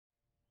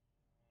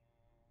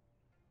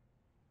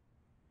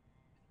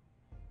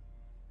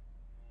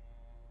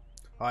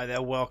Hi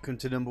there, welcome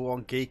to number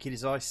one Geek. It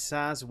is I,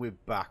 Saz. We're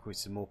back with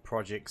some more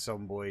Project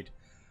Zomboid.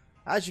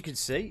 As you can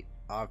see,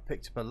 I've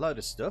picked up a load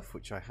of stuff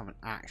which I haven't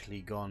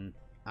actually gone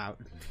out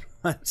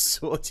and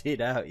sorted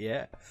out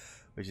yet,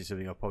 which is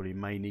something I probably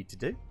may need to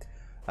do.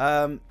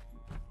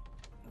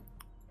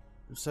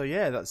 So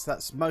yeah,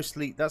 that's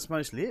mostly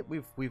it.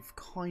 We've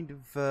kind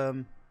of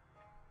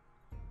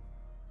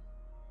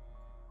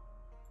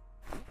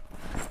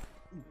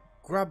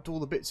grabbed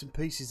all the bits and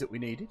pieces that we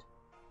needed.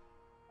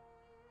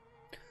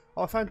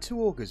 Oh, I found 2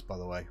 augers, by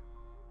the way,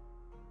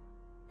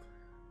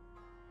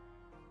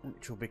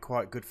 which will be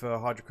quite good for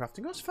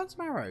hydrocrafting. I also found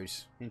some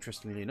arrows,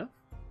 interestingly enough.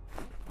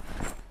 Oh,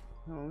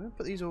 I'm going to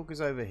put these augers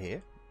over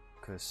here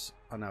because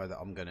I know that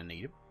I'm going to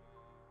need them.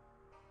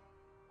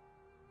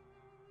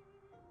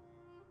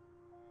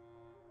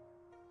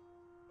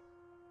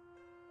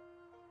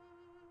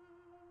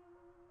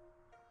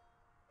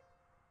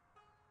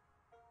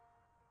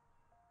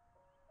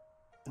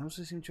 I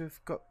also seem to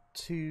have got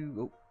 2...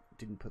 Oh,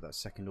 didn't put that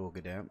second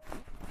auger down.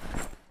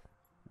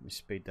 Let me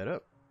speed that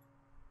up.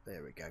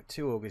 There we go.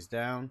 2 augers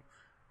down.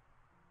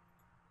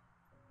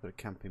 Put a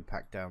camping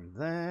pack down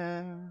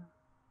there.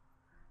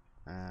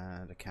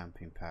 And a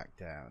camping pack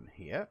down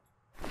here.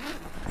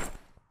 Right,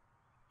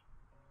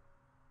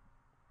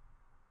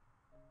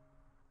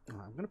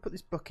 I'm going to put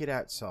this bucket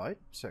outside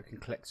so it can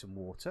collect some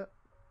water.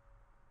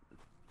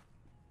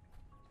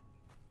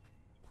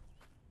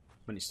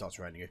 When it starts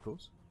raining, of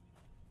course.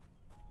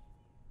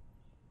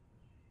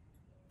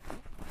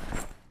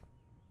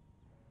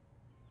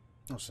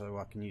 Also,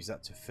 I can use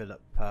that to fill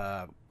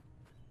up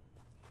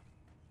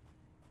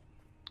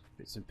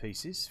bits and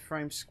pieces.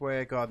 Frame,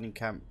 square, gardening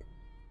camp,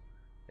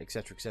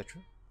 etc,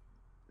 etc.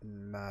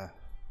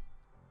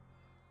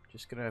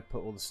 Just going to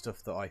put all the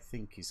stuff that I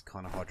think is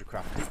kind of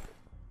hydrocrafting.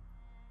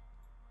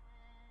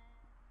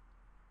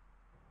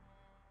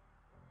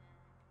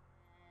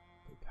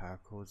 Put power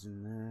cords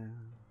in there.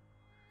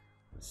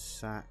 The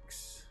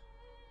sacks.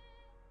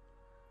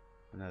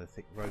 Another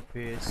thick rope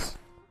ears.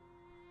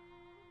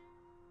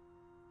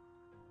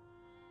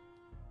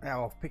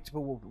 Now I've picked up a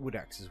wood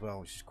axe as well,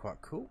 which is quite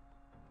cool.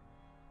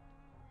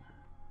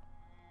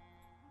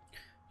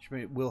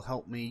 Which will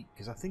help me,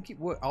 because I think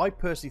I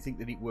personally think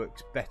that it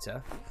works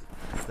better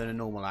than a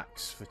normal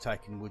axe for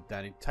taking wood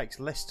down. It takes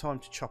less time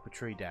to chop a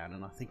tree down,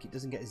 and I think it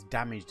doesn't get as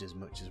damaged as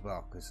much as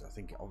well, because I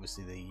think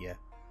obviously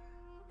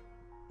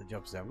the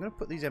job's there. I'm going to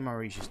put these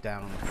MREs just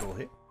down on the floor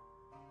here.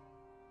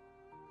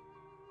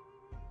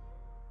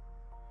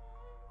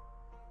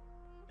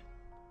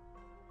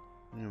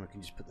 And we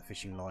can just put the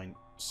fishing line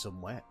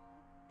somewhere.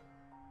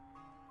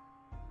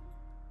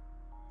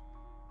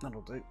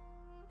 That'll do.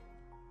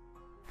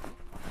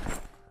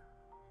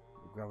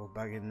 Gravel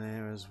bag in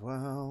there as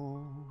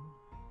well.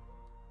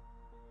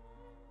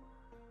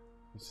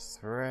 There's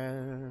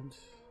thread.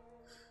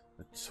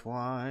 The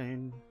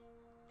twine.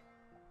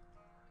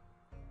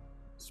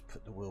 Let's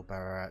put the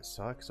wheelbarrow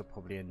outside because I'll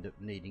probably end up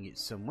needing it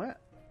somewhere.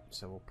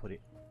 So we'll put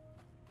it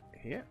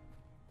here.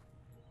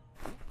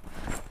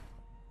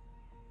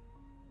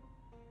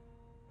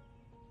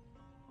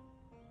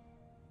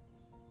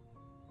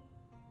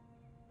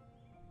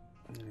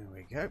 There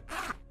we go.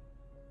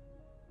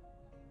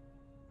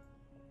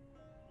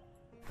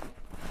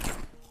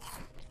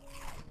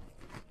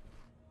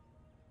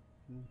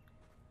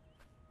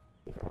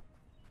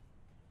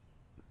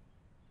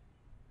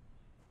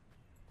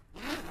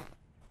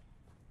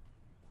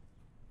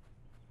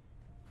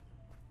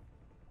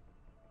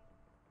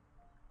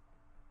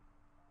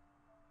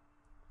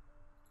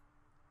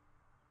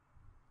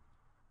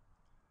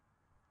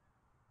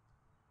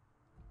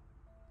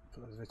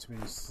 Put those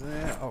vitamins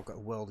there. Oh, I've got a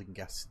welding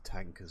gas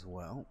tank as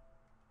well.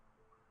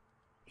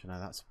 Do you know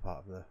that's a part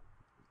of the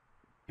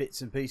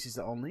bits and pieces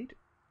that I'll need.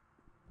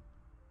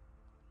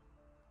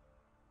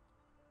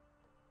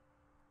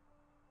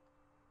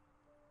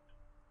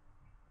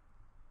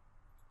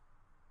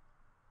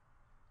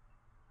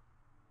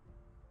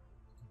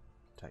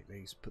 Take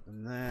these, put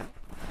them there.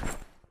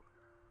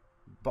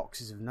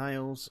 Boxes of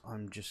nails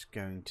I'm just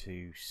going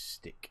to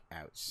stick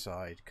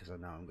outside because I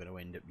know I'm going to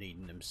end up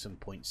needing them some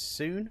point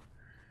soon.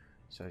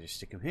 So I just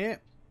stick them here.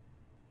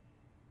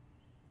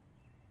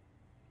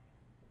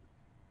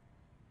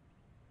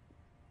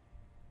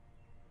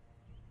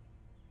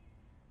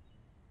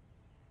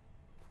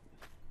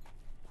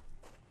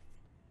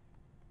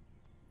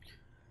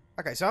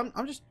 Okay, so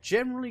I'm just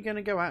generally going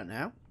to go out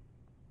now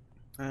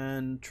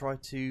and try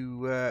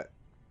to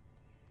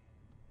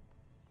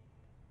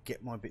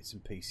get my bits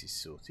and pieces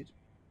sorted.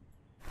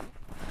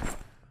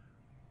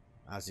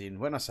 As in,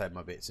 when I say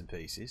my bits and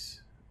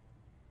pieces,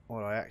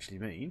 what I actually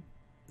mean.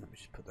 Let me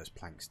just put those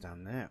planks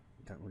down there.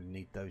 Don't really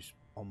need those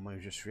on me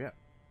just yet.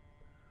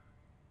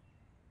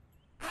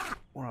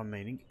 What I'm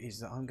meaning is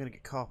that I'm going to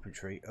get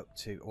carpentry up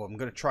to, or I'm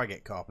going to try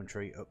get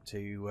carpentry up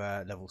to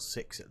level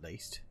 6 at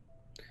least,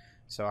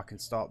 so I can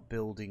start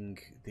building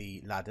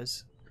the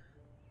ladders.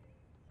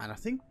 And I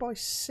think by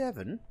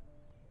 7,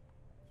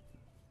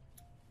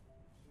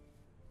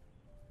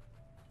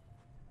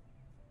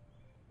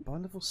 by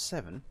level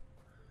 7,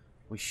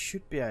 we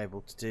should be able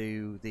to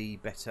do the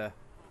better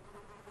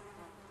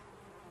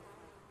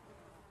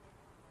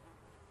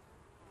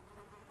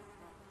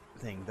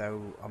thing.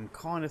 Though I'm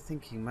kind of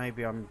thinking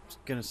maybe I'm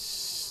going to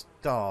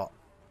start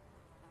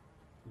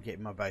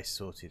getting my base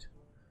sorted.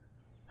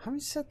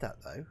 Having said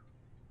that though,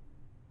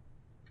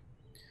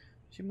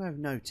 as you may have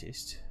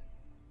noticed,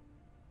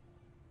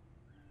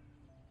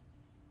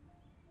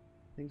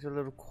 things are a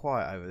little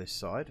quiet over this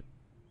side.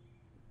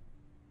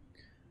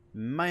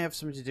 May have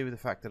something to do with the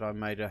fact that I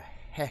made a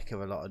heck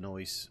of a lot of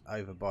noise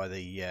over by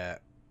the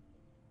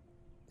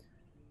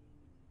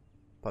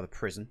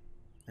prison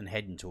and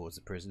heading towards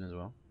the prison as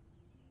well.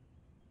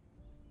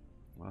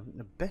 Well, I think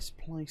the best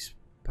place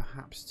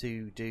perhaps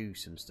to do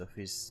some stuff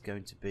is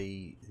going to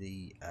be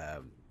the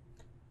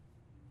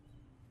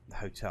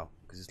hotel,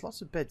 because there's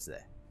lots of beds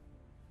there.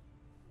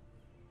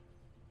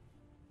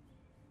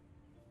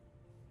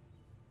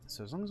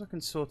 So as long as I can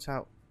sort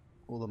out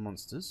all the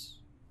monsters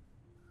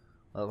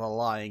that are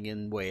lying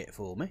in wait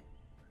for me,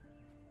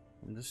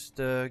 I'm just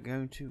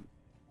going to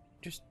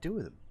just deal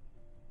with them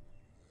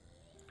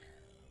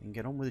and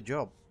get on with the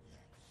job.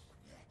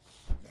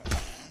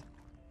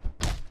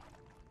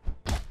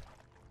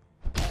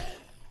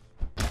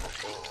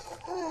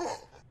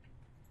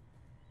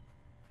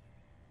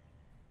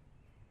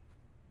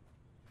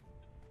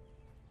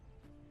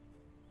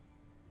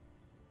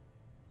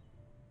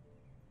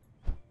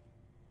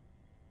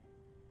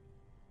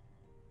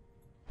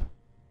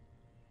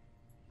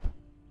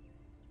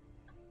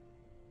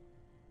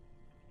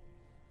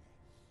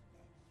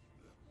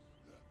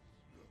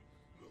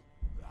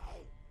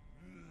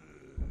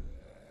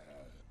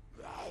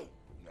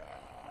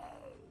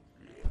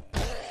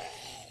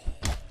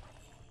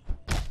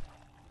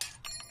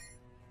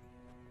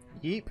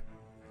 Yeep.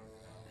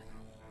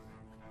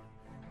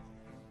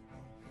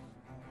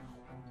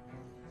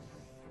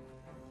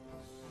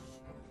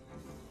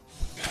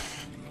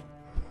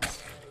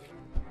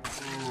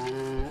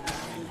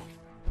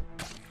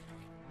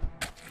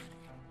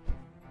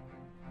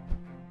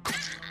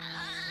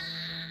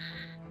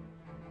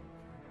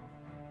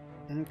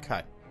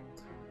 Okay.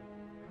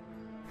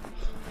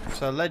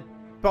 So lead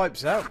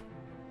pipe's out.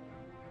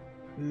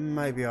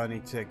 Maybe I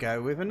need to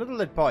go with another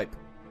lead pipe.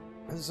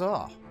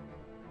 Huzzah.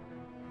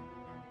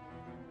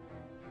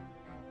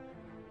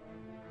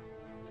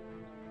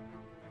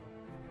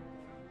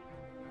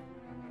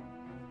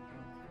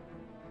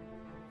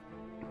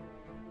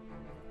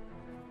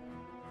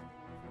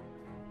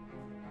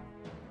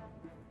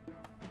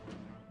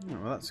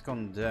 Well, that's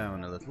gone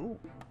down a little.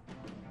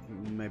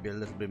 Maybe a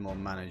little bit more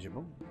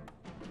manageable.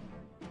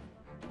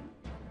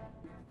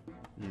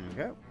 There we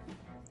go.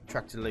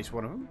 Attracted at least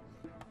one of them.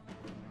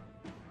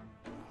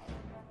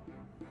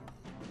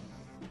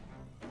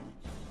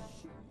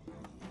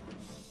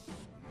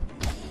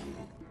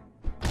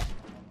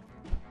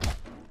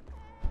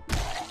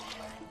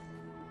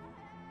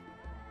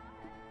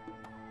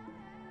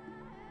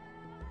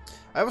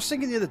 I was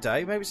thinking the other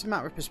day, maybe it's a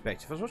matter of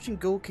perspective. I was watching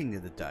Geek the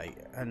other day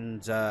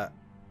and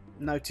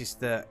noticed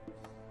that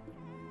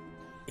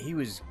he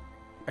was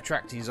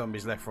attracting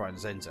zombies left, right and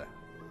centre.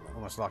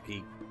 Almost like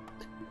he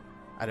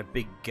had a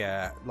big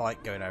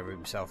light going over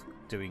himself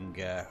doing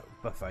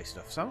buffet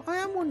stuff. So I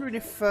am wondering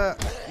if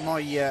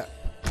my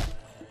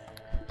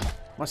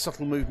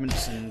subtle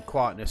movements and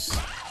quietness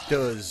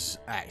does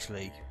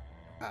actually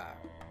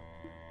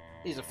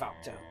is a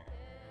factor.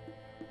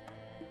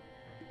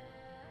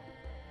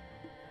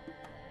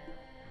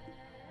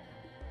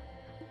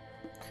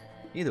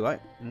 Either way,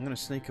 I'm going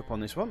to sneak up on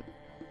this one.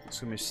 It's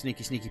going to be a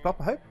sneaky, sneaky pop,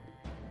 I hope.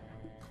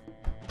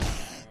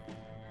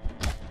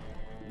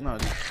 No,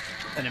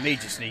 an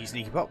immediate sneaky,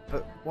 sneaky pop,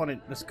 but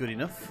one that's good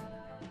enough.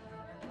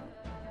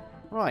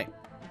 Right.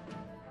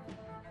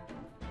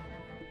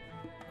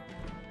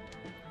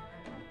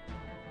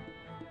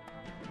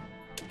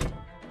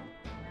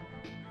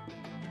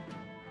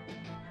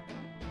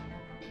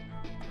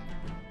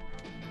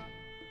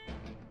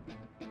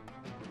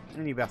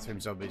 Any bathroom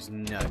zombies?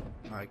 No.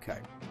 Okay.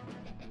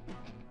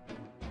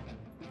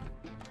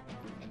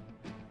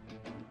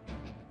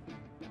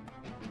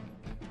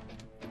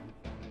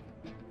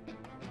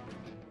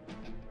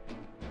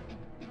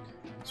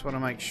 Just want to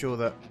make sure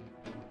that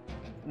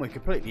we're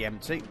completely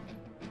empty.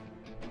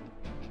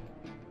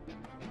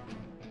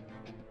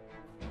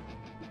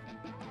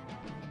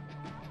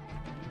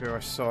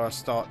 So I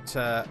start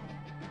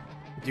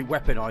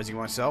de-weaponizing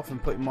myself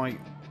and putting my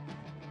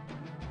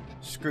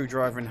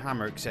screwdriver and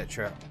hammer,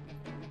 etc.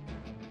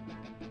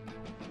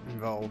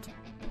 involved.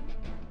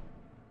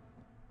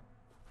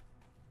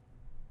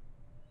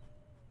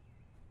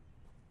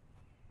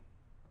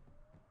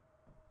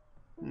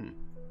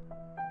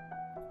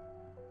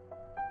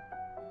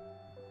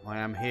 I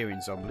am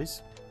hearing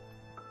zombies.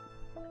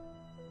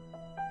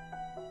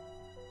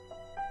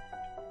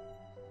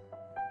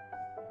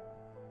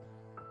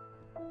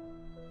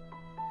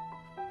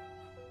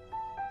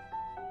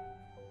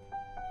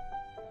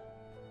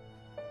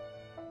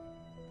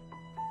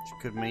 Which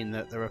could mean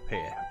that they're up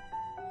here.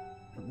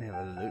 Let me have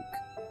a look.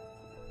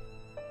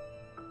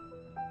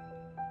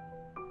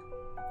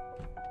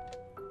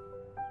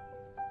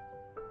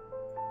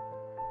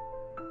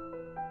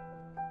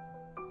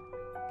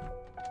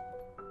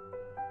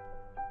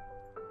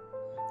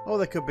 Or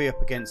they could be up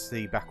against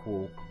the back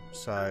wall,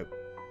 so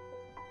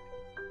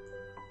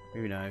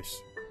who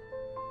knows.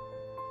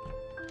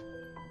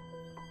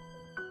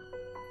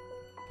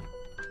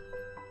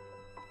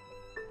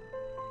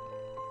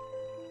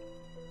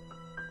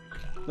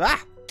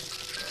 Ah!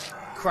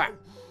 Crap.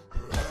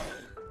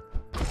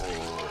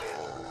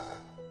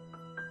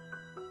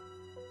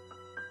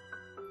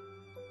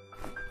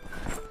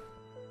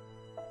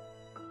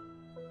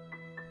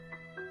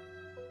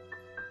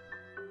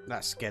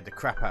 That scared the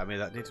crap out of me,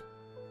 that did.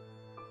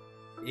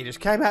 He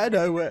just came out of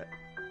nowhere.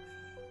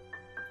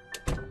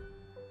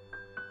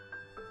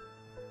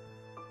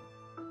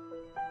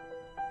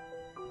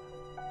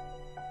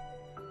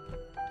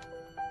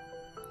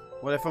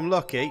 Well, if I'm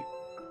lucky,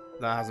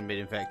 that hasn't been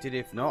infected.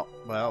 If not,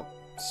 well,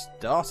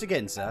 start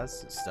again,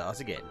 Saz.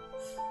 Start again.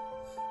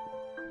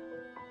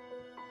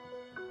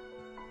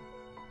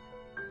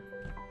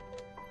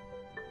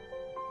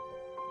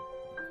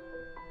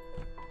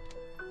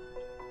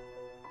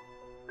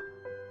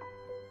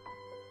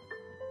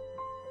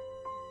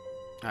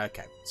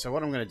 Okay, so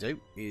what I'm going to do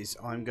is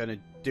I'm going to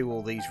do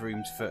all these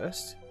rooms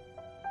first,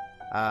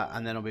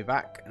 and then I'll be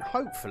back, and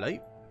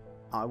hopefully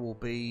I will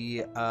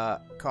be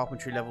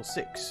carpentry level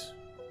 6,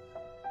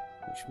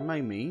 which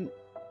may mean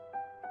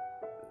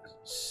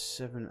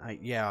 7,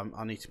 8. Yeah, I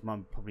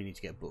probably need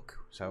to get a book,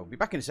 so I'll be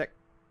back in a sec.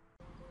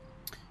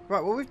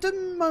 Right, well, we've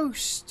done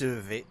most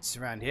of it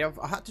around here.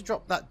 I had to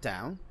drop that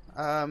down.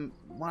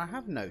 What I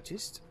have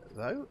noticed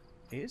though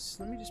is,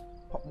 let me just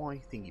pop my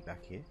thingy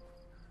back here,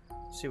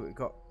 see what we've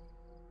got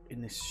in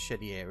this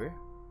sheddy area.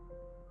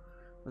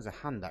 There's a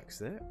hand axe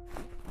there.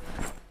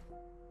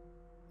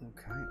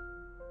 Okay.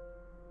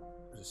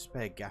 There's a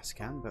spare gas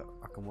can, but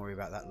I can worry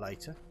about that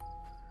later.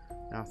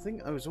 Now I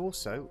think there was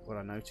also, what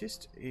I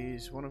noticed,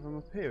 is one of them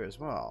up here as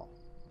well.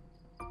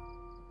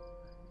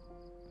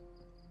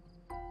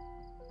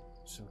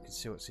 So we can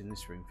see what's in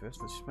this room first.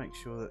 Let's just make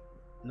sure that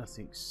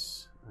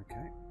nothing's...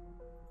 Okay.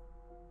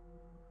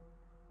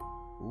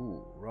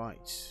 Ooh,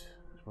 right.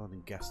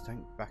 Welding gas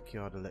tank,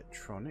 backyard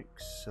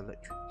electronics,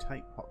 electric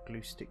tape, hot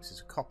glue sticks.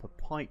 There's a copper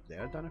pipe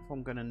there. I don't know if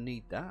I'm going to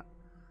need that.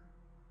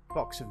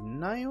 Box of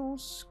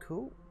nails,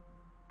 cool.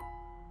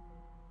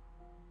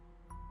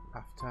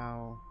 Bath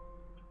towel,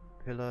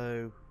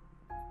 pillow,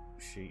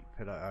 sheet,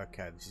 pillow.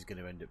 Okay, this is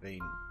going to end up being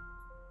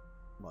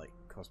like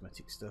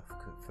cosmetic stuff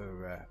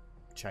for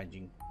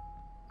changing.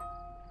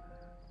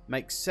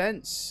 Makes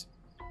sense.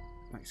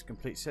 Makes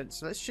complete sense.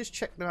 So let's just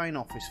check the main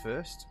office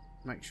first.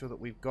 Make sure that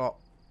we've got...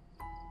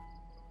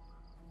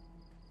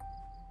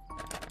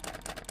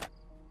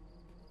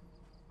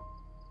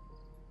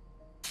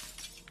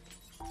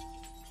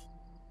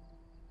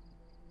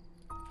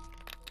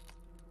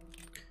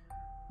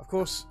 Of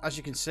course, as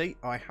you can see,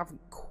 I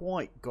haven't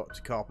quite got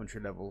to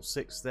carpentry level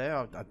 6 there.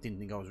 I didn't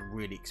think I was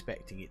really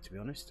expecting it, to be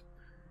honest.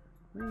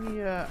 Let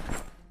me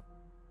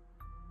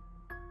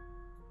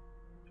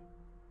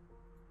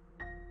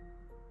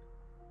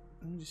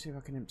just see if I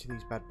can empty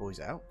these bad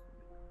boys out.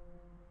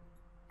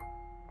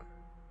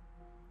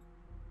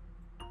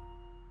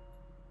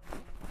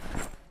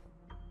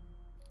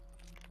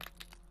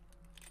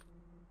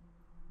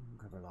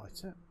 Grab a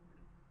lighter.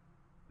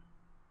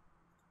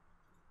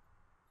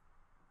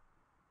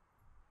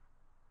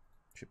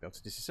 Should be able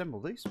to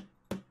disassemble these.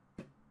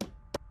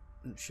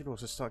 And it should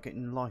also start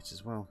getting light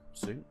as well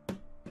soon.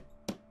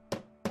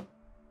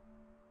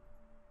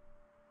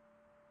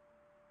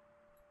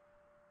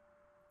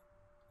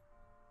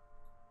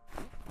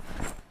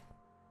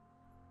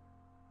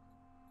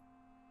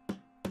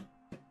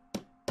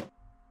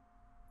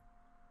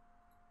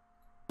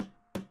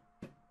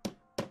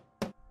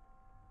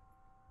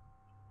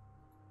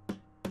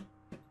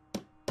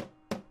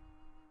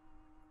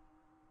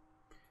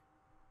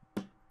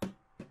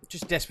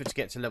 Just desperate to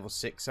get to level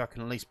 6 so I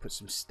can at least put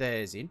some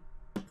stairs in,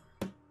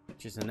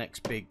 which is the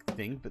next big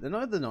thing. But the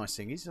other nice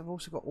thing is I've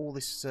also got all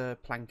this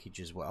plankage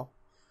as well,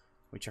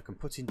 which I can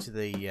put into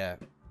the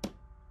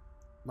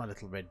my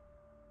little red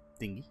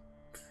thingy.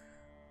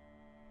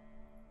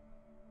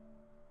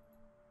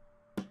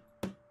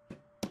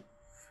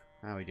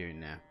 How are we doing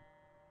now?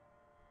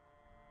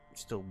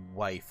 Still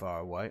way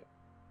far away.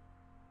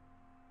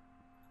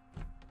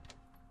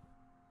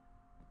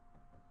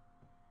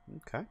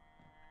 Okay.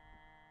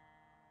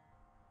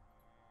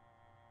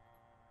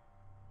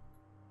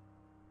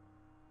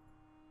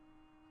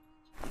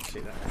 See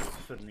that one's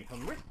suddenly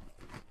hungry.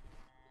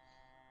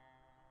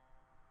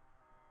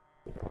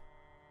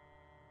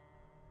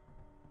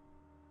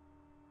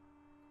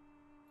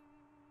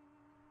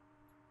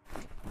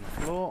 On the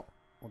floor,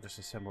 we'll just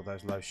assemble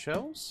those low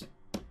shelves.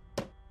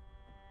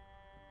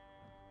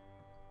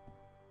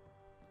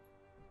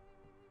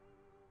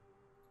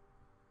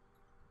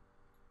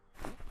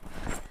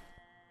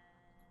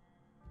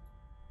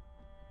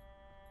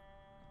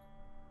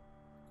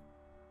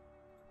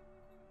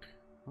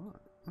 Oh,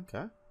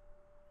 okay.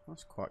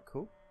 That's quite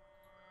cool.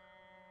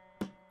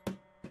 Do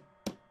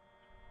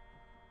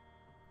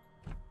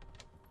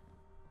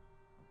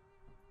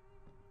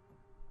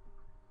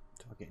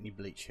I get any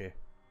bleach here?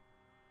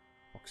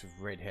 Box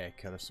of red hair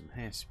colour, some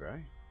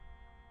hairspray.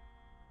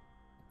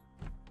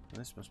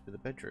 This must be the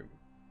bedroom,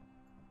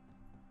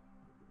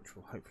 which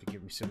will hopefully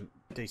give me some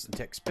decent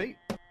XP.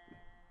 Put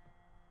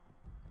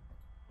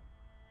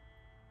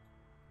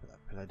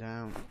that pillow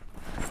down.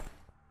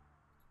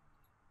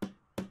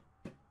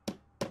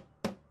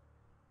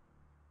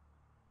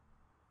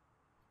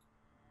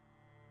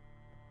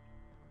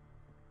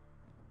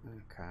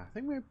 Okay, I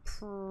think we're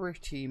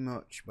pretty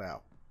much,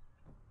 well,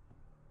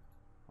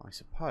 I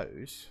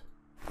suppose.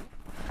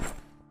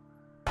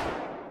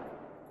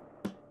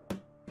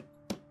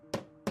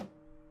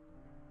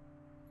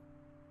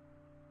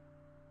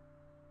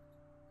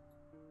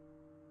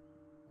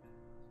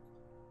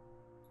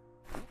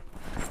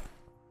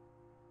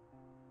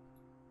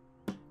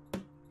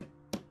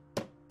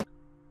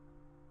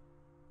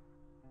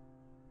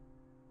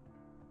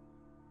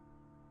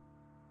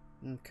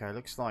 Okay,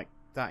 looks like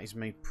that is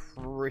me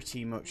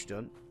pretty much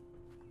done.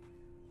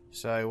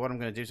 So what I'm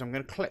going to do is I'm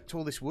going to collect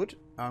all this wood.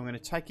 I'm going to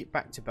take it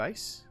back to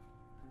base.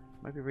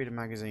 Maybe read a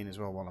magazine as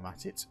well while I'm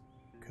at it,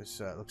 because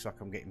it looks like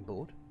I'm getting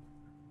bored.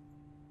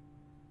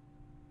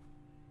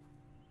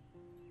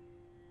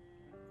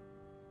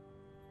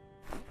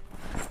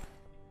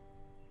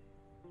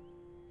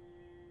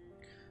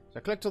 So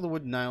collect all the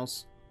wood and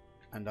nails,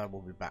 and I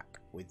will be back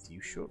with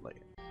you shortly.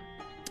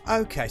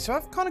 Okay, so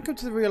I've kind of come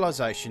to the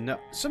realisation that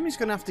something's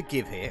going to have to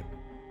give here.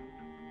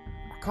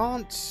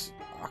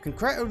 I can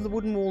create the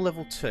wooden wall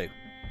level 2.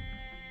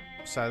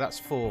 So that's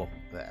 4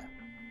 there.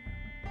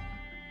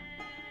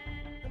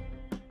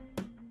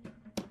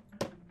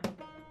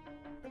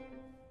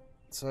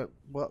 So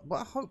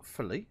what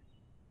hopefully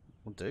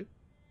will do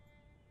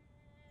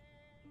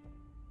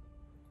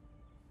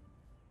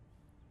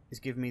is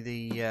give me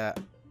the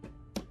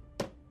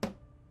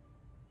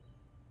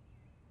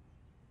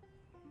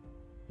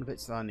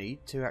bits that I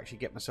need to actually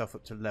get myself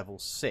up to level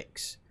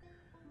 6.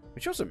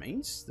 Which also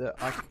means that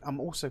I'm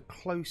also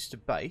close to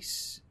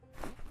base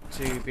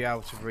to be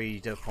able to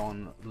read up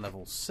on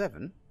level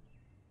 7.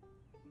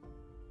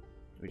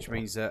 Which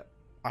means that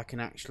I can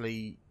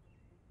actually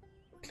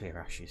clear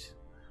ashes.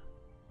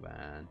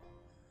 Man.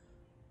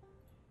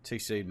 Too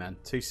soon, man.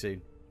 Too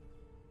soon.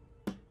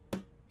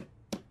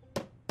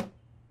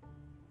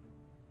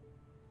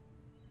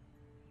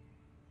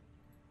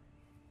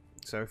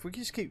 So if we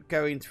just keep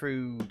going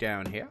through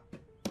down here,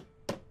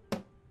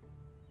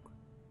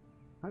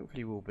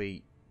 hopefully we'll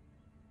be...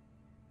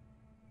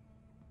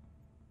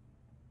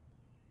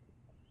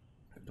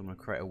 I'm going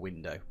to create a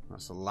window.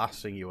 That's the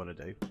last thing you want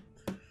to do.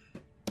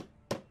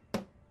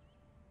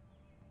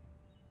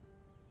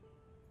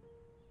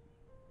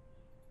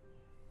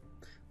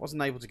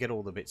 Wasn't able to get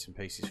all the bits and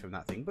pieces from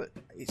that thing, but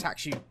it's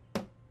actually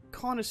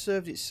kind of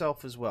served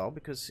itself as well,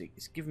 because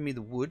it's given me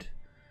the wood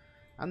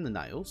and the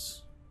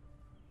nails.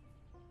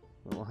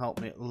 It will help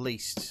me at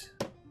least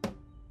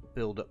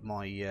build up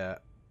my...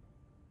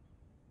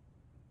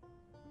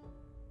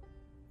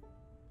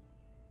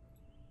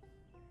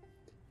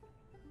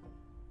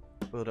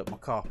 build up my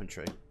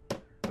carpentry,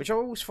 which I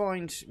always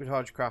find with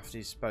Hydrocraft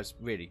is supposed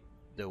to really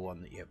the one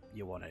that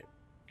you want to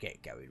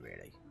get going,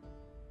 really.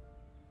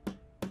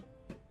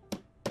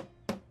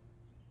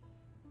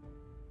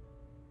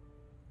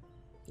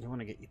 You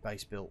want to get your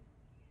base built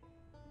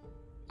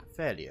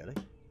fairly early.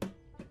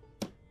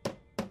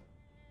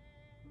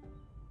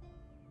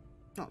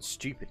 Not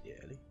stupidly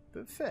early,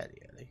 but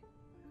fairly early.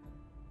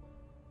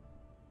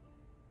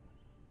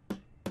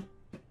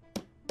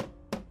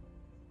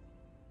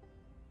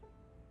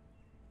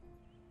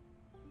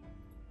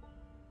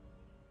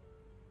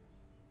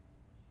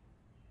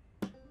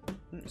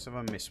 So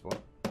I missed one.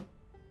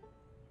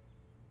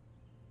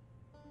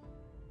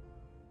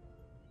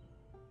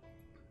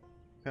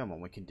 Come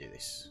on, we can do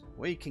this.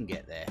 We can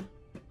get there.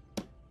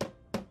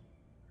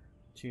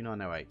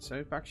 2908. So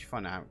if I actually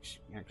find out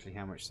actually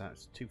how much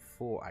that's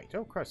 248.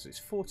 Oh Christ, it's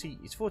 40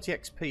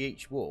 XP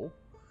each wall.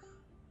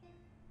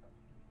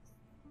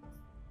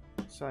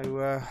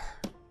 So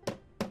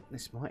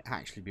this might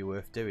actually be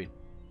worth doing,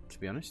 to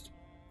be honest.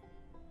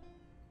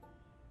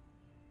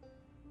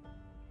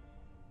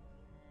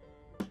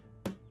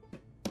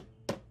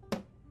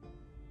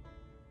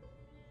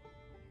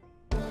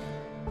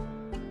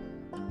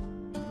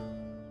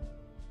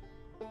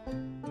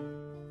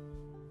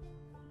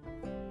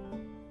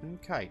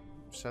 Okay,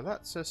 so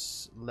that's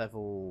us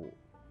level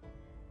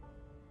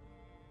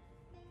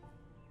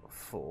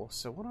 4.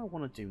 So what I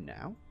want to do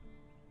now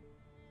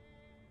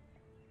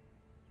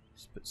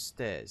is put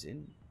stairs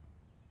in.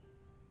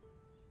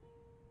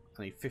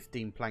 I need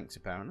 15 planks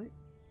apparently.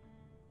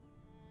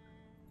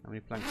 How many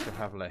planks do I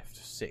have left?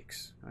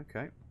 6.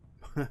 Okay.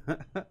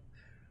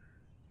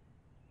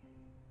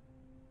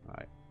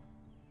 Right.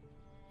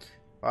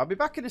 I'll be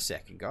back in a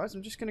second, guys.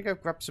 I'm just going to go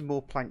grab some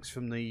more planks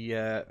from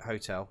the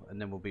hotel, and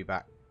then we'll be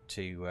back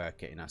to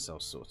getting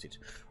ourselves sorted.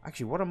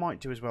 Actually, what I might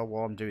do as well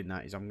while I'm doing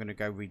that is I'm going to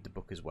go read the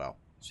book as well,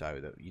 so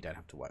that you don't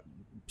have to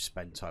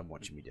spend time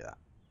watching me do that.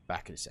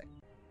 Back in a sec.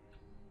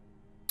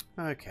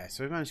 Okay,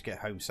 so we managed to get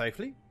home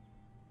safely.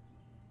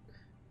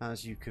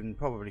 As you can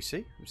probably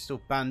see, I'm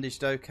still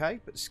bandaged okay,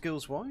 but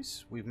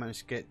skills-wise, we've managed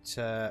to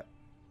get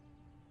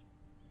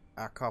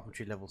our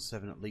carpentry level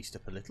 7 at least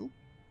up a little.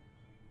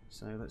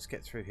 So let's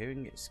get through here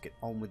and let's get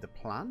on with the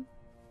plan.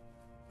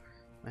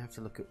 I have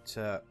to look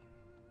at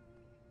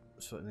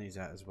sorting these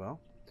out as well.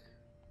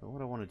 But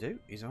what I want to do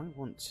is I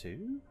want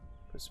to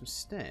put some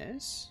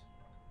stairs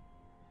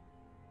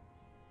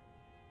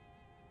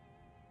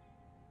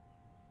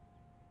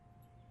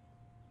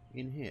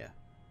in here.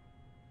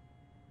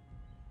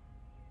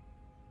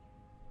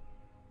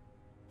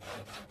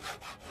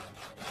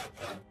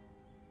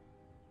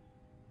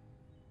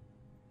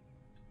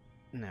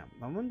 Now,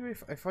 I wonder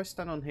if I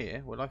stand on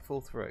here, will I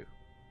fall through?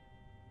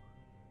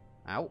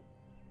 Ow.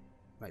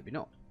 Maybe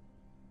not.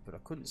 But I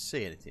couldn't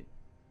see anything.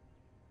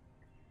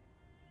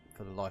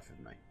 For the life of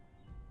me.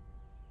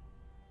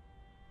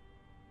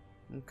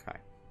 Okay.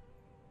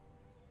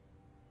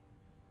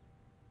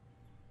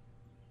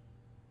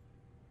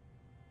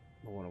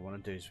 Well, what I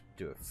want to do is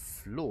do a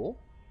floor.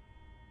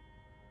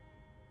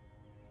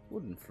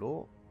 Wooden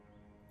floor.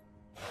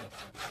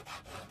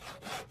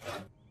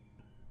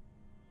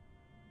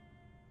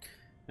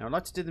 Now I'd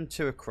like to do them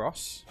 2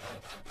 across.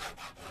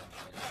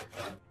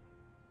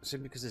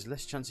 Simply because there's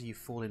less chance of you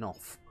falling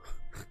off.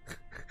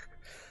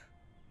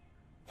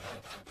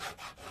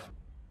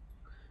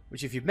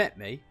 Which, if you've met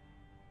me,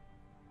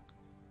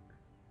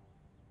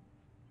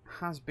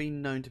 has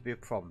been known to be a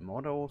problem.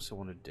 What I also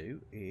want to do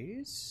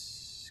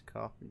is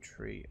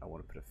carpentry. I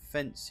want to put a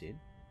fence in.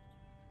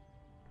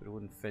 Put a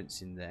wooden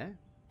fence in there.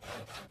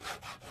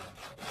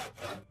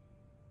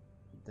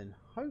 Then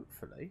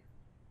hopefully,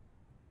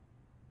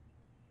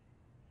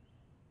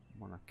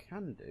 what I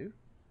can do,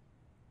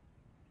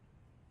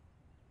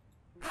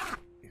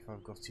 if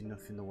I've got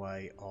enough in the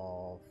way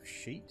of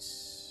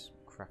sheets,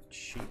 craft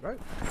sheet rope.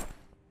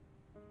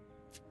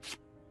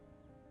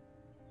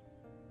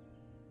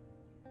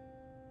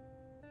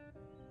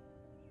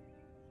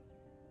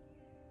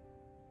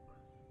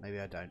 Maybe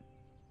I don't.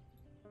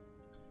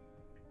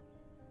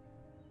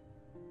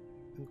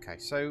 Okay,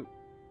 so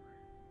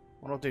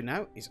what I'll do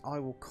now is I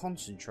will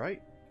concentrate.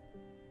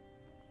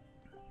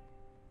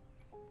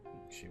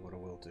 Actually, what I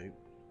will do,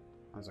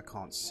 as I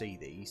can't see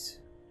these.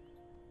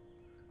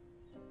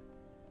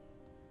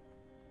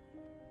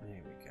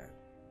 There we go.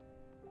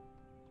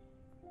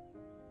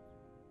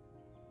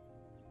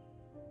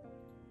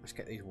 Let's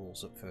get these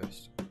walls up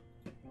first.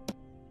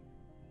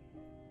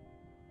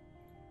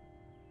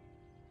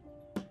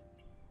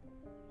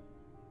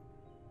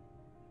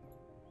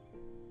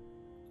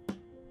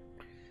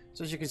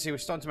 So as you can see, we're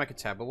starting to make a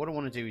tab, but what I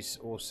want to do is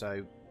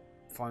also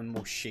find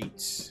more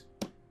sheets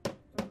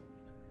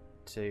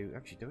to...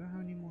 Actually, do I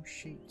have any more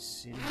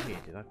sheets in here?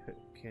 Did I put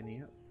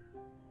any up?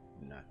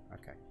 No.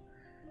 Okay.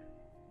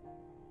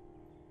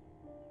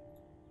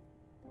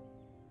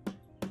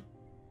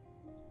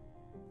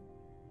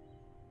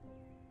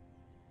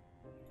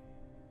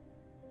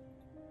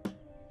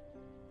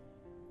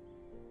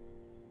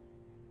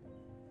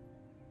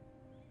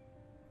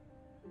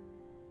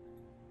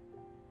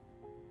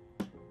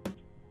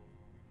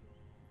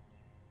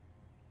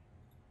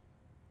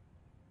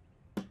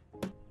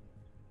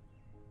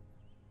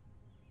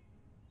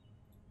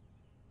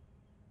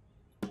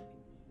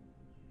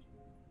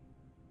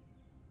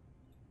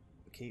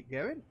 Keep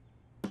going.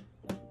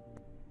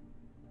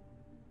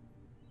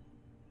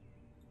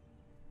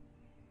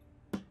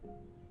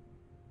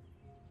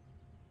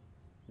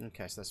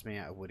 Okay, so that's me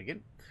out of wood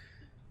again.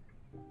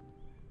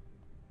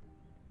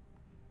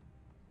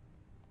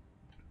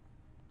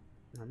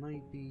 I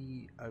may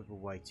be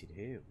overweighted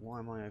here. Why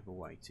am I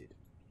overweighted?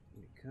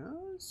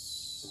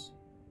 Because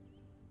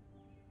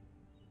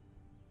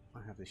I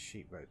have this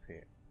sheet rope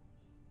here.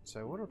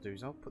 So what I'll do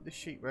is I'll put the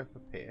sheet rope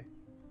up here.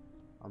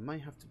 I may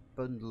have to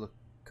bundle a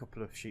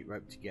couple of sheet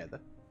rope together,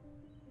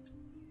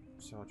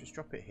 so I'll just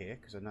drop it here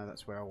because I know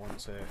that's where I want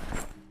to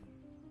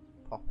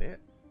pop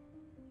it.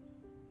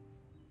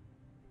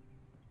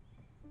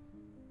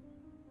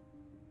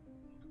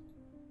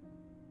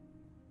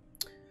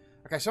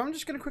 Okay, so I'm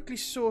just going to quickly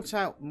sort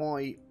out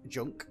my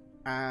junk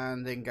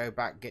and then go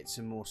back, get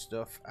some more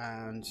stuff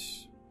and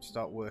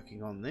start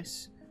working on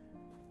this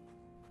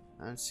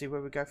and see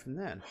where we go from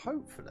there. And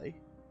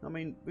hopefully, I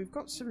mean, we've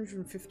got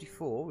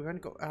 754. We've only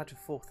got out of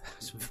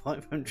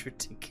 4,500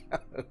 to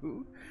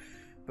go.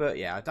 But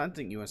yeah, I don't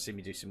think you want to see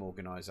me do some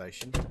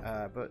organisation.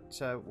 But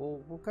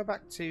we'll go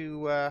back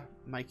to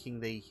making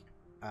the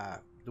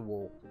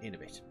wall in a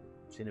bit.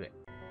 See in a bit.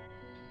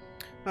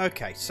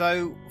 Okay,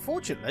 so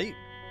fortunately,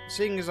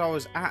 seeing as I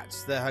was at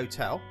the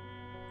hotel,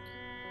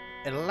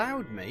 it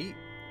allowed me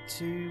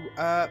to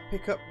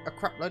pick up a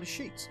crap load of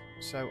sheets.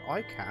 So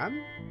I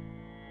can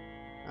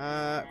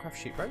craft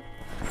sheet rope.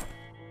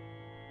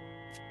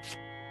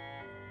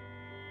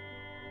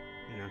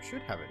 And I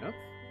should have enough.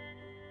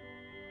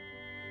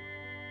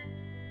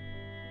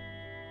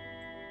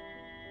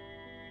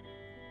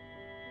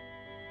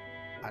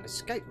 Add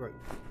escape rope.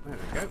 There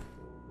we go.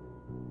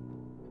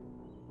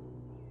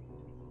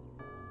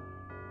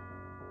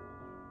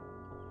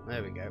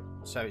 There we go.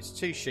 So it's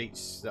 2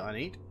 sheets that I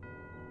need.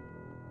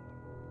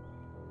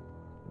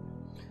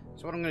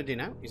 So what I'm going to do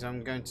now is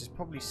I'm going to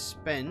probably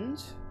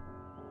spend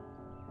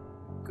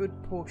a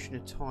good portion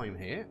of time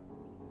here.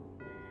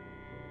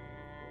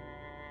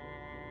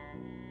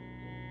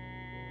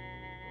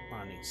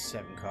 I need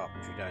 7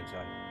 carpentry, don't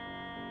I?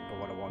 But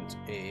what I want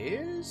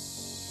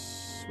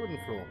is wooden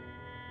floor.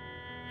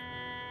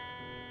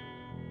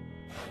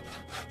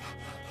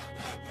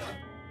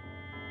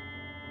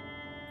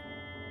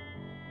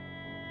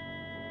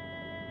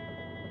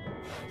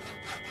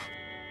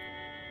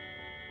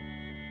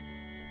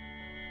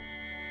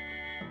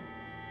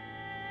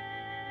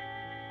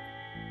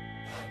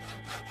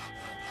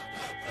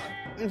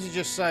 And to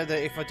just say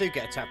that if I do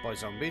get attacked by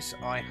zombies,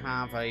 I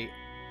have a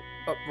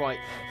upright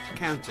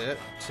counter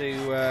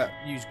to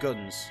use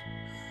guns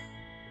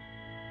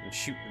and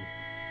shoot them.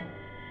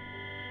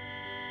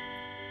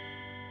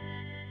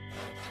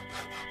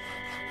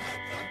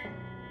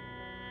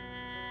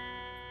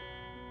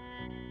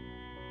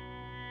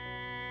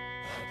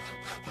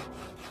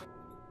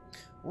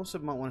 Also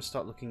might want to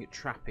start looking at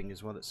trapping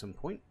as well at some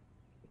point,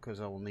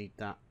 because I will need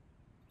that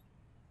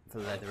for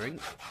leathering.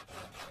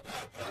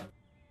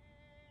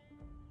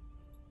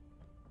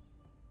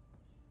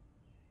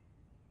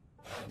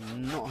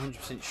 Not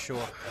 100%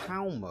 sure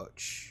how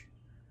much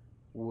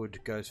wood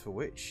goes for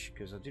which,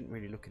 because I didn't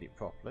really look at it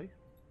properly,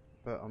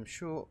 but I'm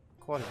sure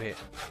quite a bit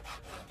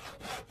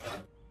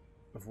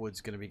of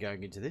wood's going to be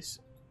going into this.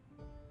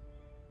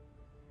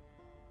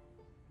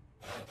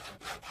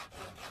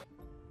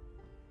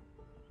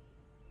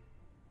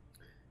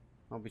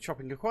 I'll be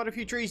chopping quite a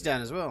few trees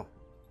down as well.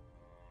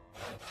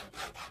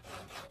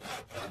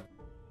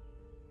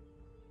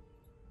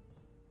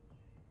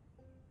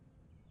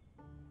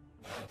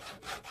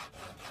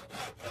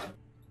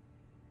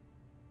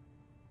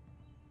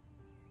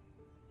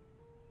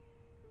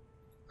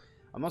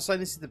 I'm not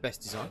saying this is the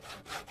best design,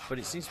 but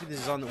it seems to be the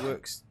design that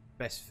works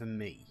best for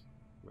me,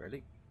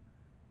 really.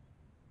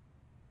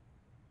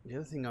 The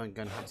other thing I'm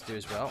going to have to do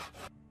as well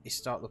is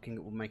start looking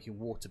at making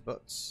water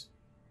butts.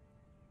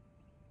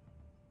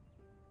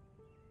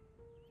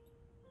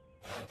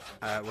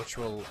 Which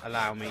will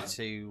allow me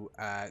to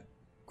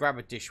grab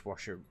a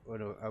dishwasher,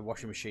 or a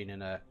washing machine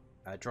and a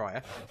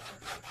dryer.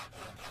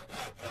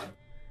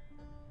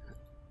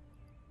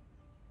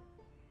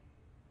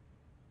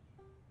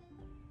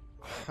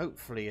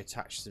 Hopefully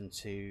attach them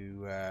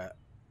to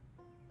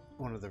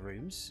one of the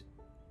rooms.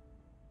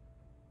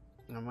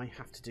 And I may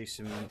have to do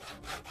some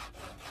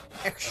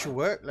extra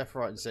work left,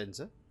 right and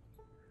centre.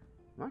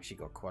 I've actually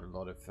got quite a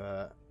lot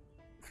of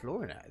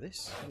flooring out of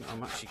this.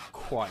 I'm actually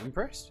quite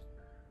impressed.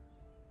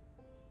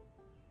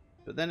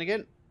 But then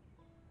again,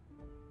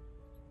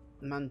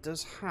 man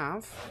does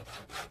have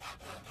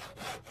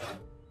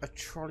a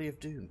trolley of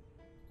doom.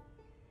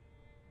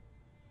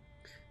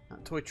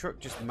 That toy truck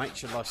just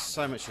makes your life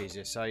so much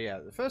easier. So yeah,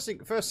 the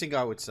first thing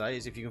I would say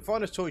is if you can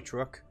find a toy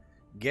truck,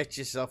 get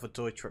yourself a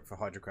toy truck for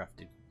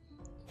hydrocrafting.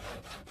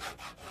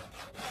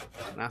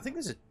 Now I think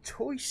there's a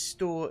toy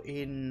store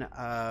in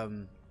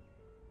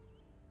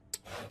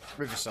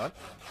Riverside.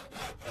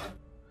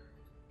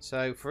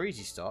 So for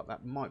easy start,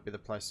 that might be the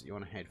place that you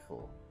want to head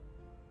for.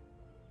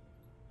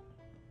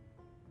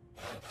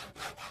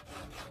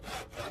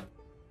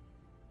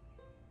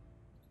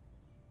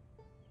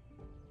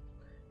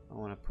 I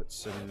want to put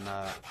some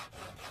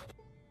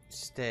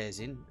stairs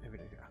in. Oh,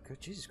 God,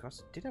 Jesus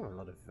Christ! I did have a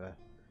lot of.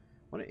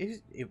 What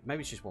is it?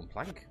 Maybe it's just one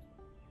plank.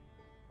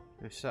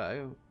 If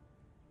so,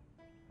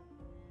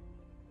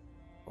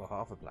 or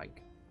half a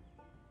plank.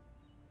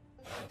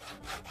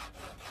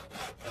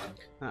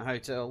 That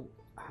hotel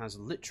has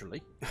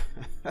literally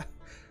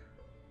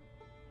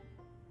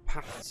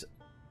pathed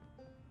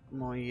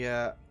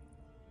my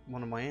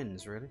one of my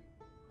ends, really.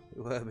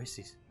 Where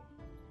misses.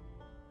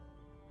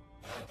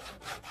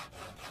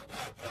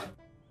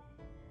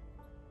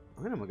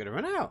 When am I going to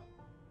run out?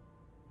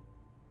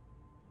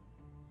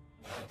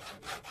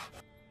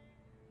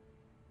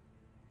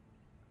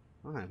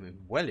 I am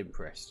well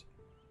impressed.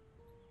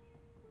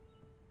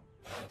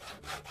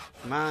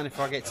 Man, if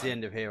I get to the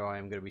end of here, I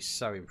am going to be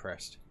so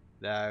impressed.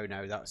 No,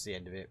 that's the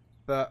end of it.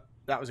 But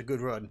that was a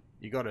good run.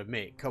 You got to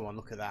admit. Come on,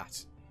 look at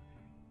that.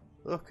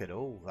 Look at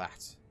all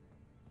that.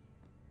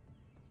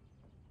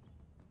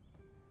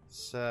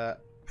 It's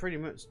pretty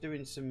much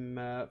doing some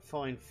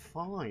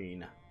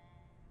fine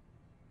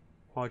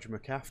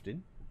Hydrocrafting.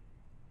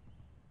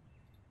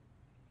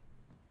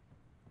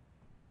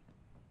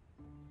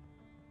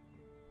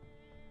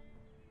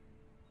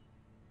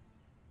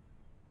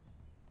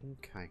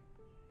 Okay.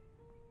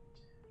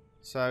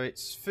 So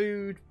it's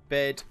food,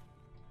 bed.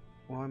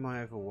 Why am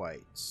I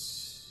overweight?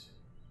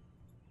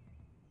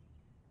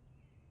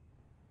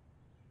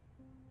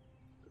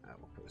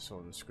 We'll put this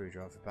on the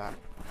screwdriver back.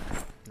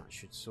 That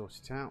should sort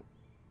it out.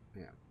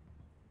 Yeah.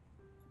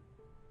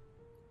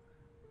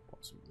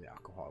 Put some of the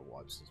alcohol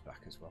wipes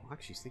back as well.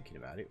 Actually, thinking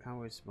about it,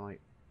 how is my...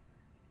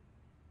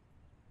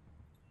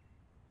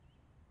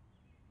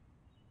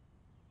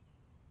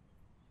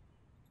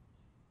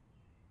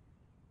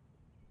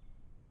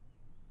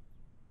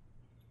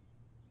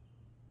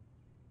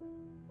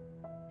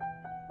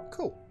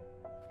 Cool.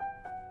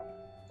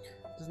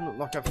 Doesn't look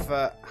like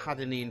I've had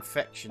any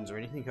infections or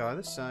anything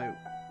either, so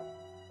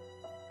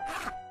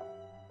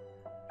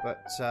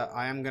But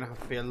I am going to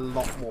have to be a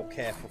lot more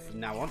careful from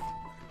now on,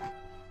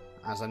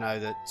 as I know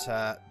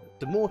that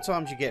the more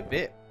times you get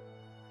bit,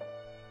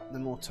 the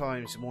more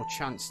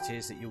chance it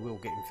is that you will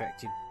get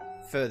infected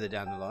further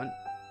down the line.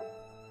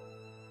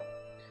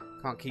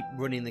 Can't keep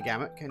running the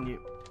gamut, can you?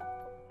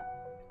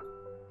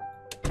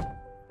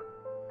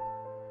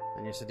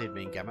 And yes, I did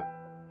mean gamut.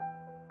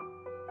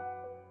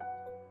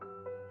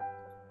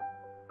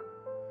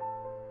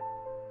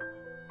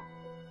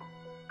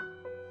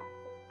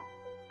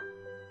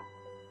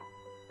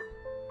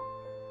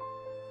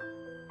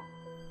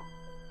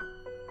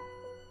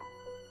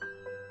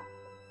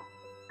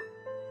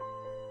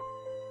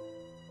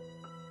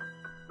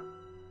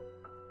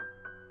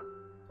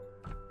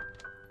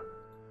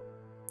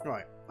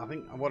 Right, I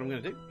think what I'm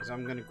going to do is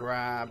I'm going to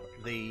grab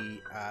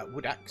the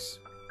wood axe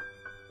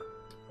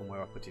from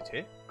where I put it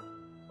here.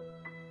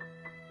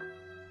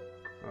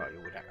 Alright,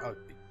 your wood axe. Oh,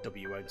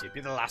 W, won't it?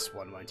 Be the last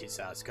one, won't it,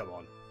 Saz? Come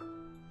on.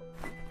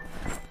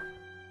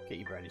 Get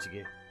your brain into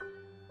gear.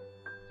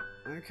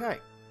 Okay.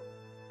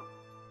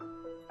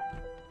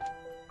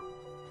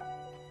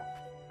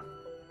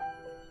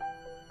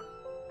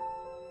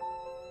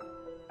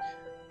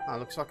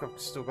 Looks like I've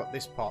still got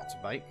this part to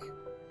bake.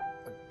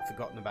 I've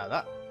forgotten about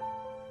that.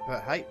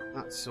 But hey,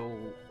 that's all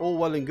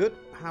well and good.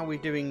 How are we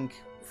doing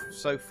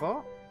so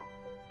far?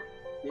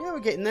 Yeah, we're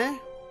getting there.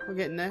 We're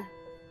getting there.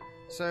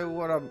 So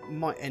what I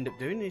might end up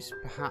doing is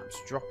perhaps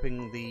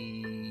dropping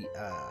the...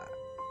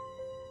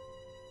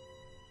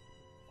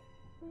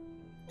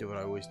 do what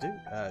I always do.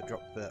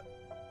 Drop the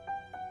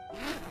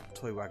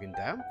toy wagon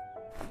down.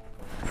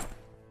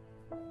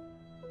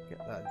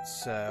 Get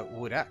that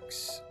wood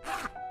axe.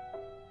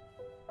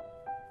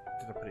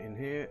 Did I put it in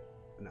here?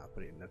 No, I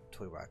put it in the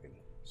toy wagon.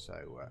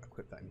 So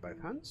equip that in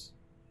both hands.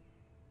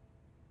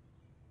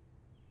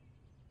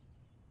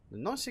 The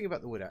nice thing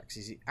about the wood axe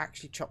is it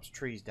actually chops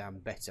trees down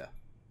better.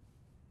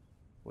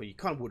 Well, you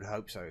kind of would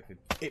hope so,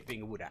 if it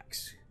being a wood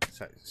axe.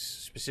 So it's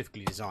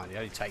specifically designed. It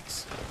only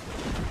takes...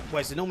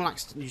 Whereas the normal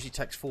axe usually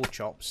takes 4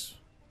 chops,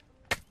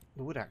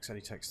 the wood axe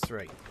only takes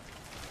 3.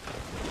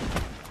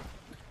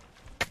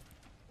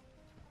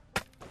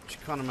 Which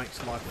kind of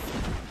makes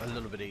life a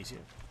little bit easier.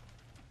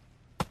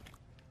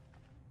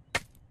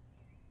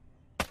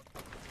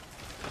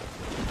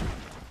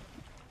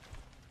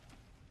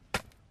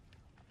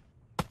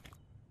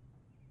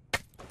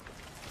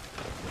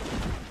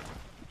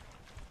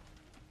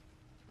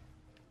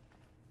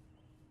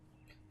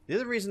 The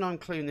other reason I'm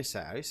clearing this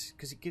out is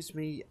because it gives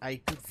me a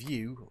good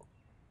view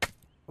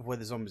of where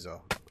the zombies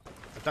are.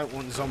 I don't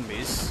want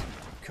zombies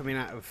coming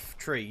out of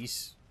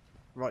trees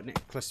right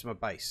next close to my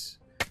base.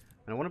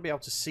 And I want to be able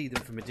to see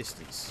them from a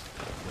distance.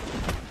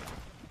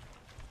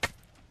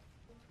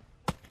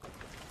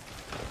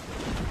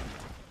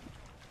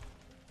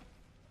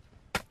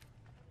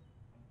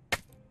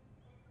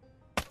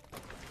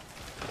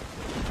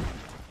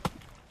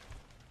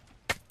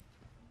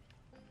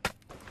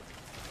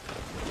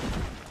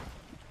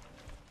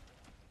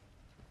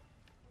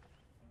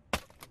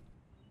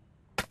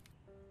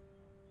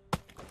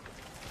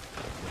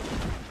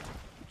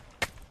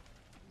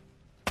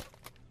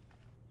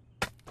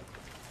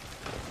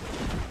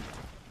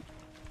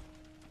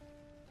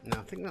 Now,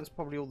 I think that's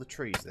probably all the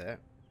trees there.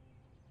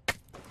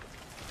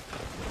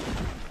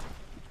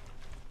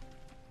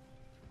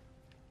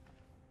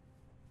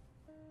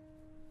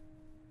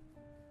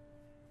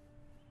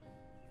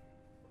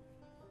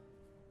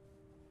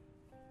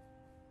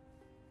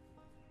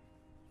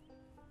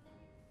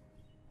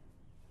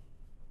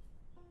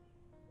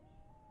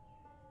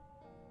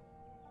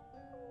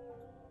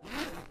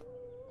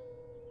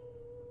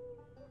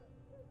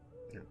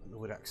 Now, put the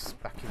wood axe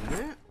back in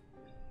there.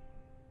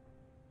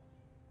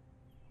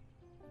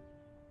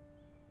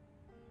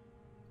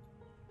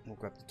 We'll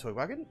grab the toy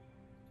wagon.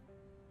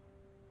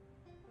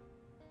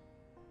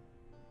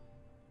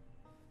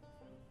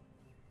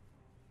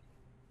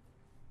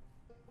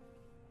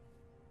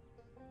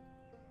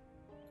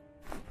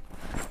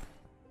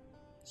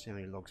 See how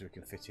many logs we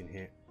can fit in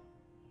here.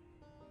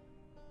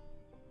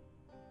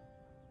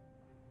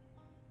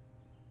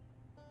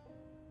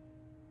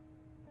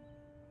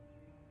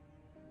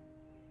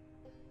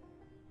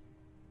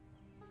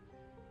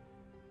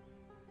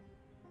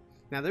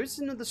 Now there is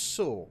another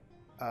saw.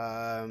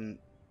 I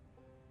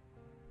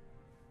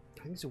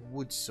think it's a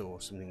wood saw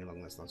or something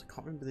along those lines. I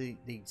can't remember the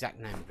exact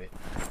name of it.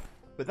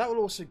 But that will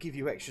also give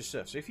you extra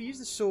stuff. So if you use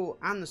the saw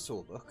and the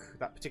sawbuck,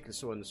 that particular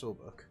saw and the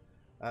sawbuck,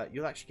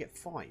 you'll actually get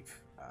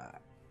 5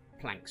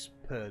 planks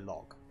per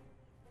log,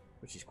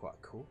 which is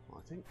quite cool, I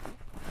think.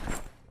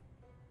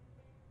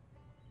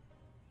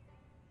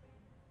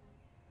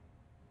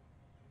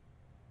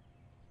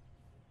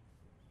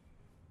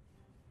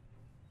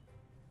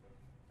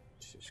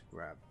 Just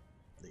grab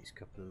these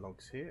couple of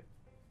logs here.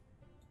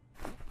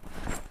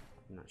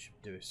 And that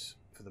should do us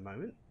for the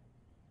moment.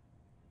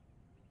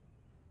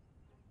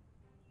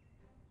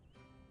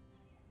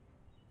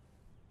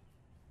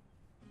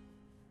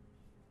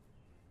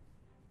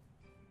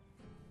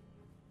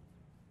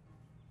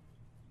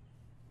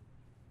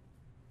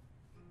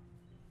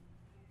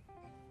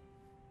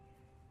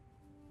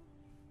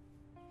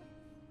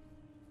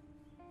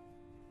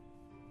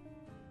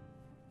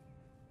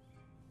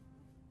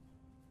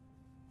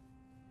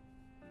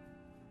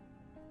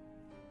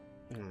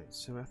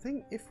 So I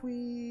think if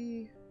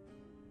we...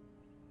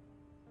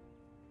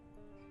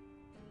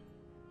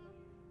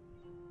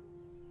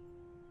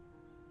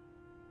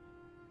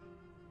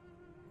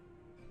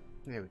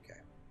 There we go.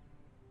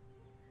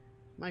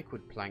 Make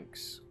wood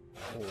planks,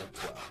 or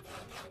 12.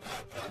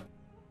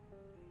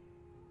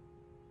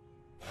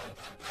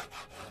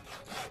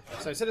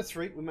 So instead of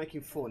 3, we're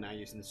making 4 now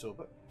using the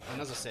Sawbuck. And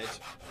as I said,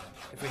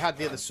 if we had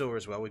the other saw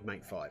as well, we'd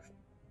make 5.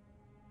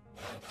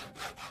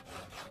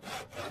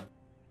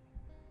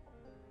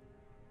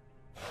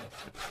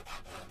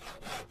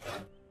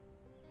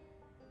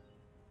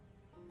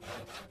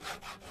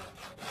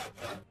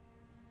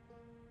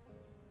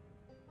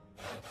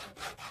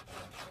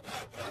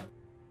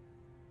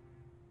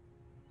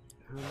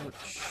 How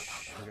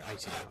much? We've got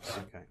 18 hours,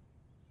 okay.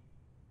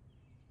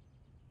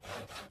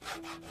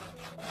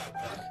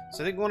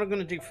 So I think what I'm going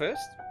to do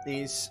first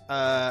is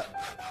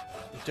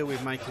deal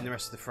with making the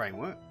rest of the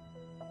framework.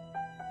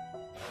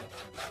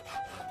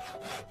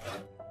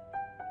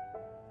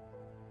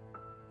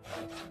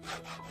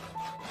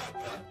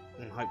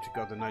 And hope to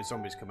God that no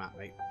zombies come at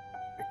me.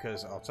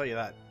 Because I'll tell you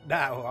that,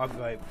 now I'm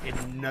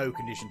in no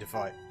condition to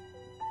fight.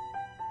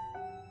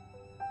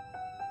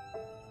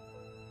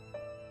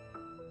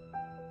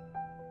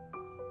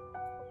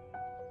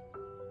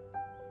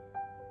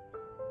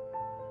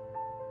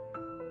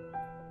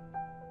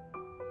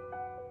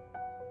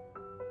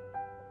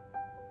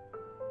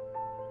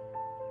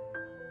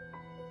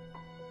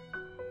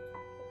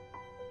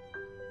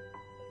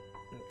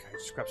 Okay,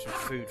 just grab some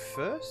food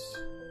first.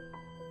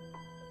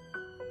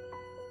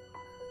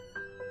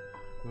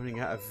 Running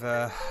out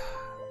of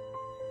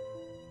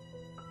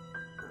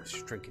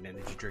just drink an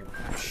energy drink.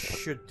 That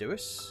should do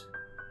us.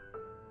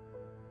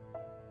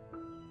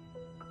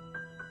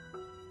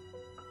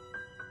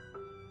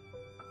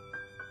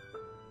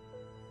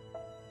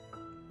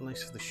 At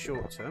least for the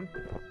short term.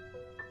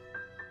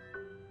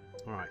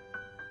 Alright.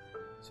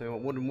 So we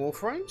want wooden wall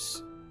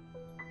frames.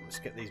 Let's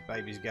get these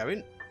babies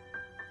going.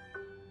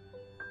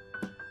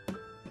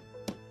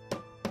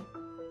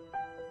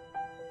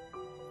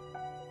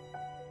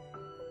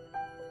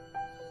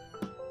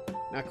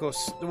 Now, of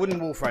course, the wooden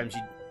wall frames,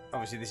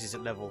 obviously this is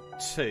at level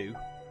 2,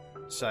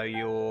 so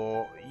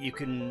you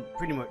can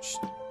pretty much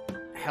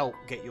help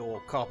get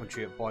your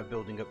carpentry up by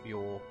building up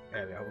your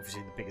area.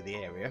 Obviously, the bigger the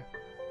area,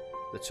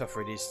 the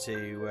tougher it is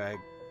to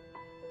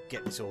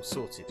get this all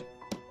sorted.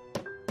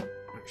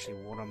 Actually,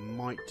 what I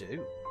might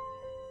do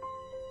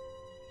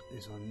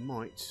is I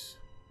might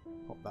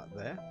pop that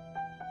there.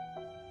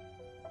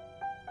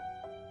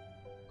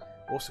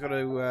 Also got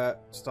to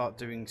start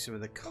doing some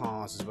of the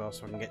cars as well,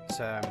 so I can get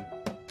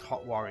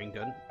hot wiring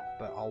done,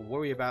 but I'll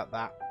worry about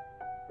that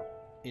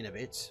in a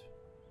bit,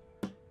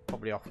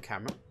 probably off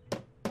camera.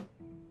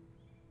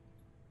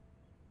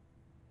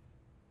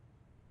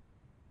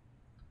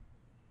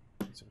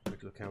 Let's have a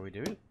quick look how we're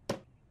doing.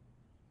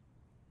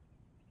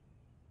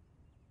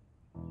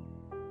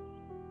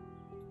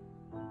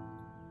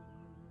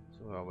 So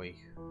where are we?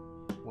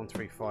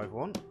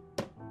 1351.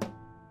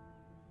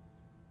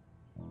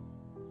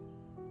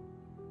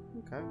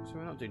 Okay, so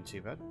we're not doing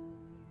too bad.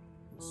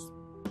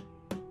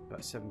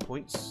 About 7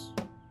 points.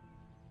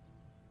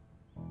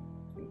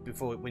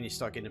 Before, when you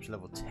start getting up to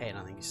level 10,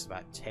 I think it's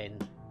about 10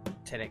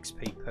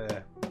 XP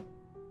per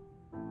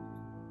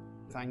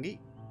thingy.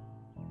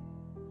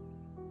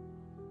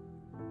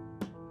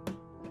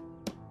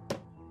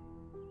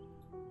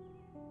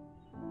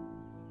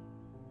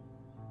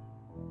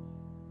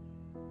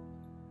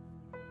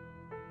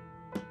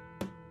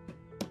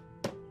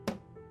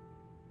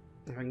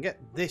 If I can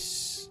get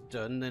this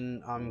done,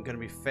 then I'm going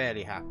to be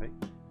fairly happy.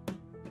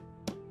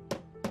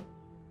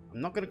 I'm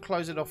not going to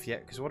close it off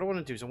yet, because what I want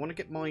to do is I want to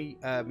get my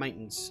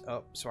maintenance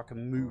up so I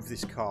can move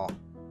this car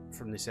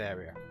from this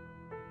area.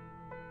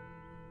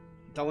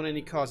 Don't want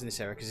any cars in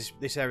this area, because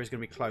this area is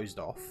going to be closed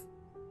off,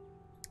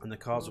 and the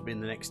cars will be in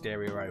the next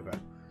area over,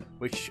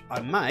 which I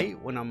may,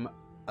 when I'm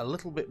a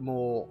little bit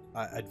more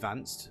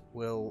advanced,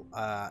 will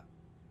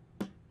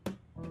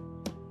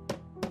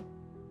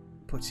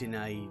put in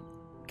a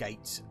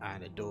gate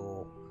and a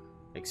door,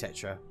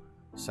 etc.,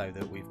 so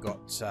that we've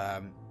got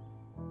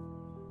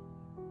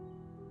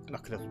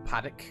like a little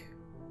paddock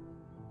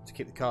to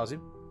keep the cars in,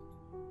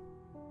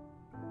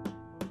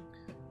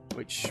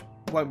 which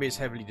won't be as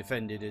heavily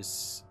defended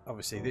as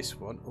obviously this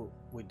one. Oh,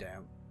 we're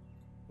down.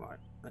 Right,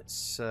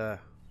 let's I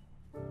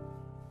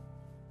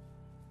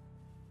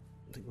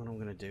think what I'm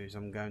going to do is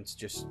I'm going to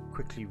just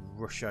quickly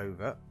rush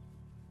over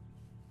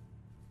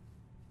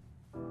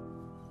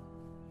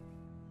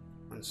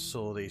and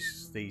saw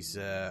these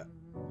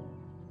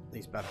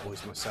bad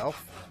boys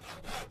myself.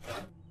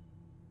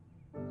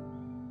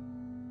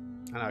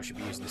 I know I should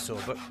be using the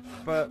Sawbuck,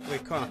 but we're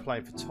kind of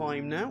playing for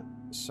time now,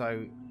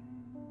 so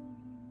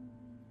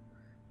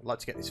I'd like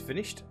to get this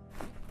finished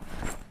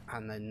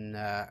and then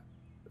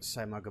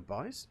say my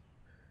goodbyes.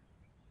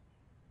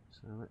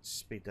 So let's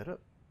speed that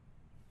up.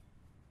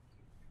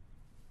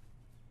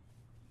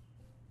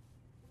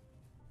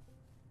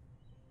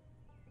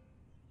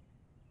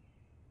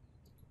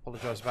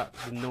 Apologise about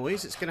the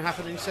noise that's going to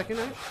happen in a second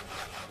now.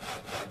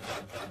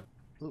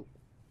 Ooh,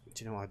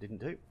 do you know what I didn't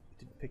do? I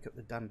didn't pick up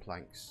the damn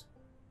planks.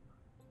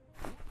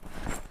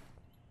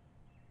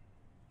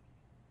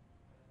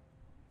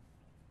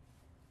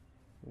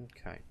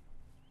 Okay.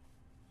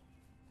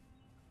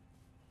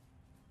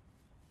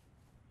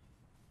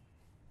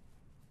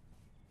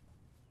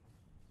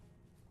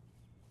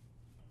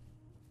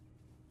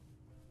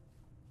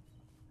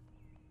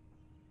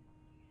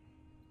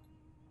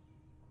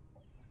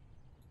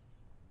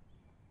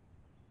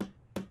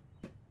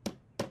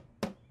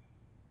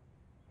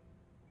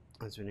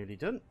 As we're nearly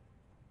done.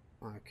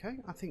 Okay,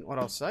 I think what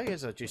I'll say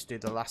is I'll just do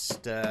the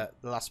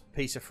last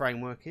piece of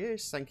framework here.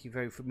 Is thank you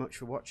very much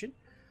for watching.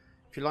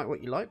 If you like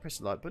what you like, press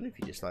the like button. If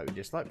you dislike what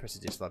you dislike, press the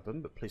dislike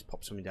button. But please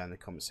pop something down in the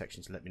comment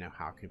section to let me know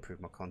how I can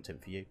improve my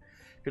content for you.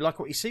 If you like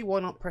what you see,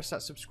 why not press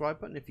that subscribe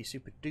button? If you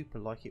super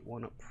duper like it, why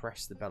not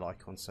press the bell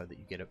icon so that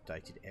you get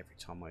updated every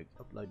time I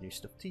upload new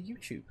stuff to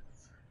YouTube.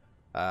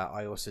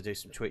 I also do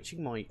some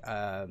twitching. My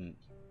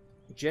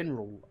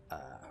general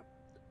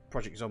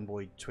Project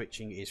Zomboid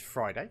twitching is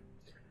Friday.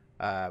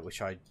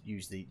 Which I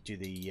usually do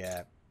the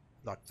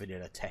like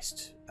vanilla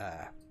test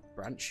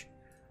branch,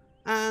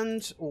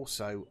 and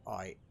also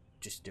I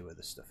just do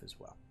other stuff as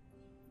well.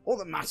 All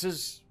that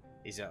matters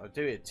is that I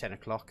do it at 10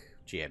 o'clock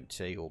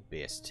GMT or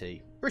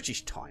BST,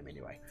 British time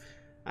anyway,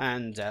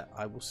 and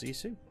I will see you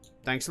soon.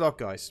 Thanks a lot,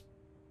 guys.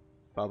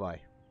 Bye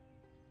bye.